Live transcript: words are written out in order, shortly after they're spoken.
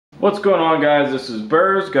What's going on, guys? This is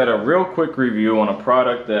Berz. Got a real quick review on a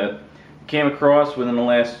product that came across within the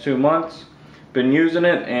last 2 months. Been using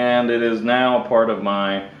it, and it is now part of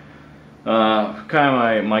my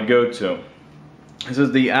my go-to. This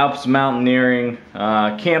is the Alps Mountaineering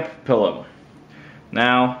Camp Pillow.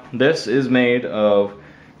 Now, this is made of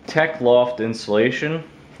Tech Loft insulation,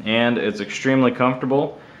 and it's extremely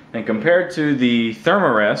comfortable. And compared to the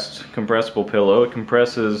Therm-a-Rest compressible pillow, it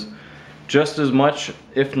compresses just as much,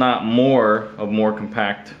 if not more,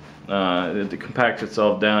 compact. It compacts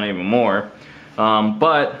itself down even more.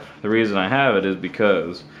 But the reason I have it is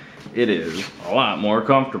because it is a lot more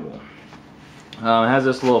comfortable. It has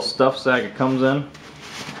this little stuff sack it comes in.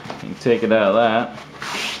 You can take it out of that,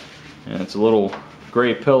 and it's a little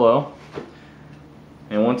gray pillow.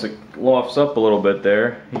 And once it lofts up a little bit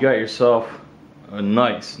there, you got yourself a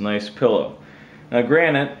nice pillow. Now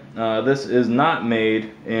granted, this is not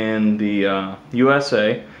made in the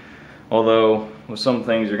USA, although with some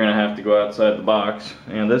things you're going to have to go outside the box,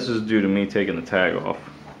 and this is due to me taking the tag off.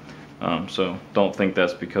 So don't think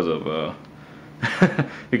that's because of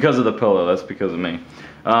because of the pillow. That's because of me.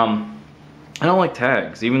 I don't like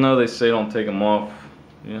tags, even though they say don't take them off.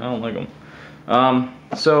 Yeah, I don't like them.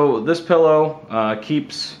 So this pillow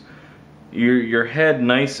keeps your head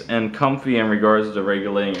nice and comfy in regards to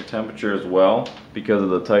regulating your temperature as well, because of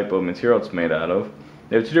the type of material it's made out of.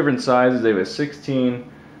 They have two different sizes. They have a 16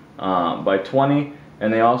 by 20,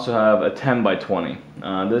 and they also have a 10 by 20.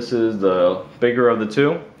 This is the bigger of the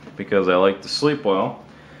two because I like to sleep well,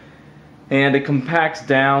 and it compacts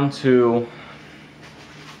down to,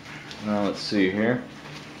 let's see here,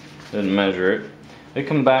 didn't measure it. It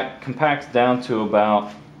compacts down to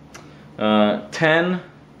about 10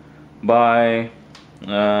 by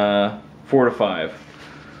 4 to 5.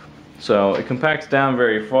 So it compacts down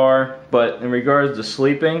very far, but in regards to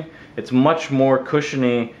sleeping, it's much more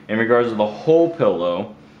cushiony in regards to the whole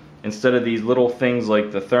pillow, instead of these little things like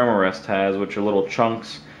the Therm-a-Rest has, which are little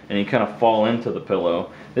chunks and you kind of fall into the pillow.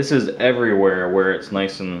 This is everywhere where it's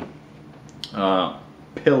nice and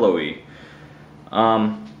pillowy.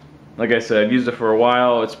 Like I said, I've used it for a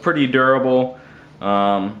while. It's pretty durable,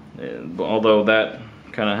 although that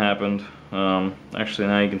kind of happened. Actually,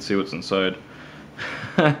 now you can see what's inside.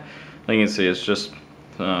 You can see it's just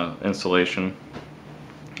insulation,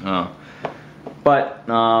 but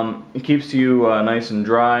it keeps you nice and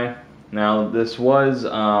dry. Now, this was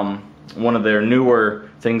one of their newer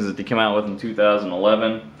things that they came out with in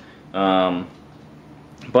 2011, but I'm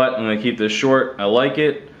going to keep this short. I like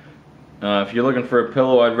it. If you're looking for a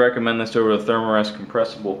pillow, I'd recommend this over the Therm-a-Rest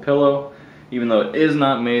compressible pillow. Even though it is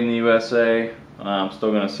not made in the USA, I'm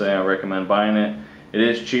still going to say I recommend buying it. It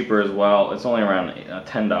is cheaper as well. It's only around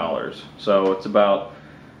 $10, so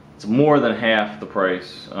it's more than half the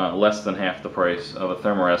price, less than half the price of a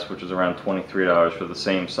Therm-a-Rest, which is around $23 for the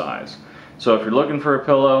same size. So if you're looking for a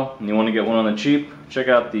pillow and you want to get one on the cheap, check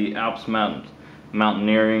out the Alps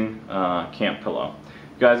Mountaineering Camp Pillow.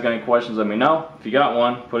 If you guys got any questions, let me know. If you got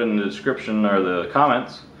one, put it in the description or the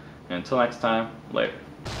comments. And until next time, later.